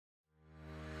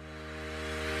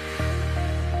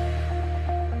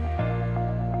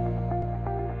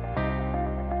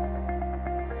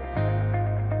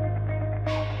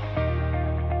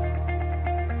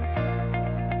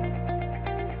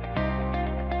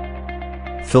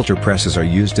Filter presses are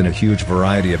used in a huge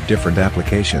variety of different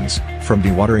applications, from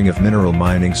dewatering of mineral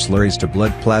mining slurries to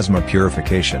blood plasma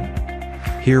purification.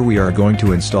 Here we are going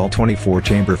to install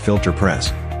 24-chamber filter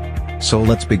press. So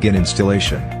let's begin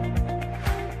installation.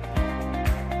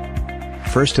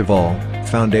 First of all,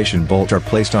 foundation bolts are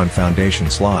placed on foundation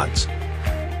slots.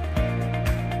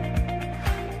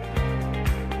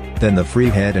 Then the free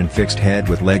head and fixed head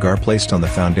with leg are placed on the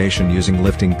foundation using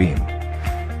lifting beam.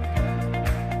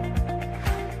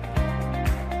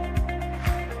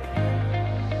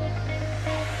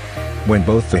 When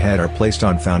both the head are placed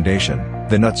on foundation,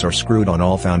 the nuts are screwed on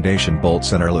all foundation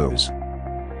bolts and are loose.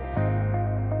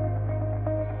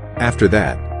 After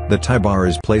that, the tie bar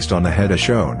is placed on the head as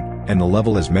shown, and the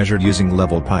level is measured using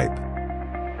level pipe.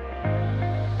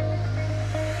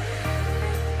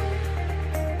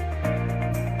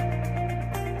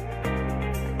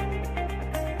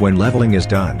 When leveling is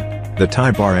done, the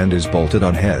tie bar end is bolted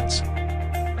on heads.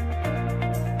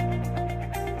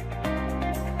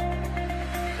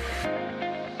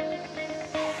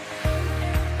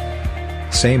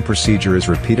 Same procedure is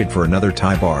repeated for another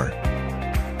tie bar.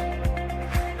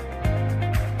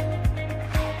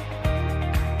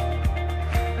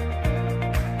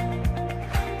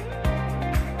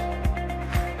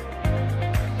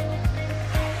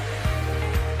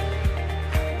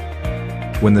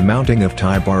 When the mounting of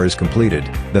tie bar is completed,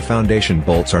 the foundation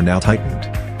bolts are now tightened.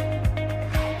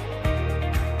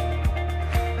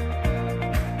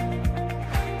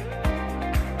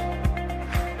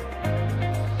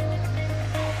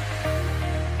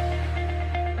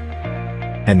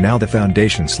 And now the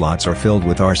foundation slots are filled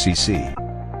with RCC.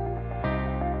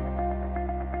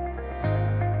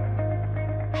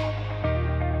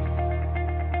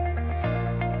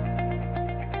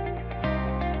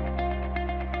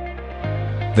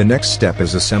 The next step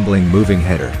is assembling moving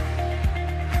header.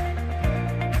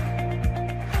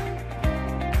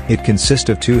 It consists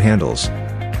of 2 handles,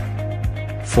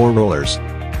 4 rollers,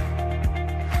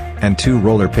 and 2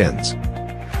 roller pins.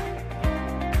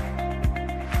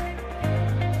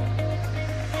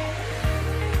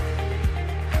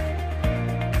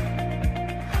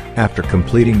 After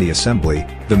completing the assembly,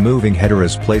 the moving header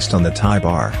is placed on the tie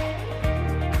bar.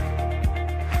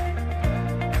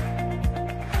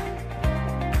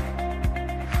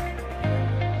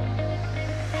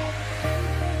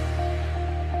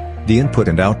 The input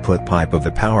and output pipe of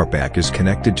the power pack is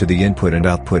connected to the input and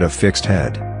output of fixed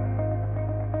head.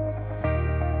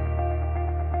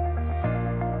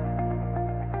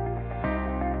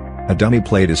 A dummy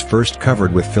plate is first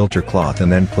covered with filter cloth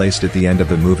and then placed at the end of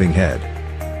the moving head.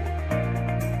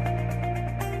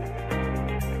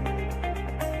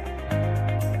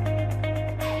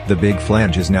 The big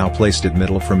flange is now placed at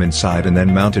middle from inside and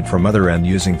then mounted from other end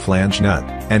using flange nut,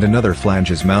 and another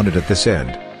flange is mounted at this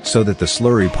end, so that the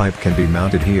slurry pipe can be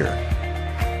mounted here.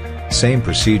 Same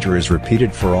procedure is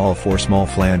repeated for all 4 small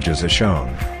flanges as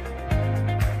shown.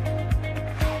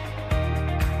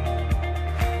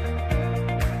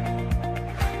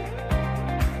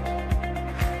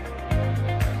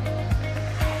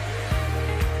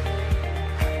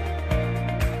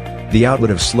 The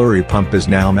outlet of slurry pump is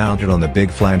now mounted on the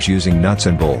big flange using nuts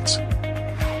and bolts.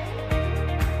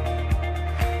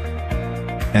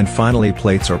 And finally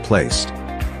plates are placed.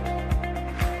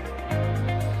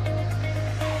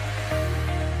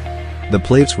 The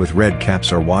plates with red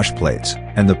caps are wash plates,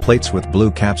 and the plates with blue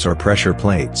caps are pressure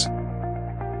plates.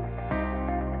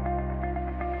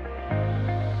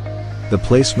 The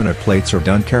placement of plates are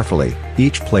done carefully.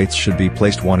 Each plates should be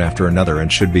placed one after another and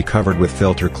should be covered with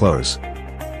filter close.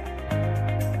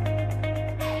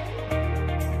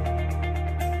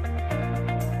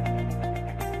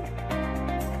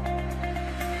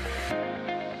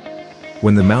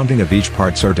 When the mounting of each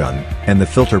parts are done, and the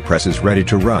filter press is ready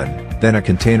to run, then a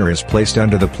container is placed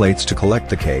under the plates to collect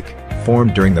the cake,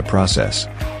 formed during the process.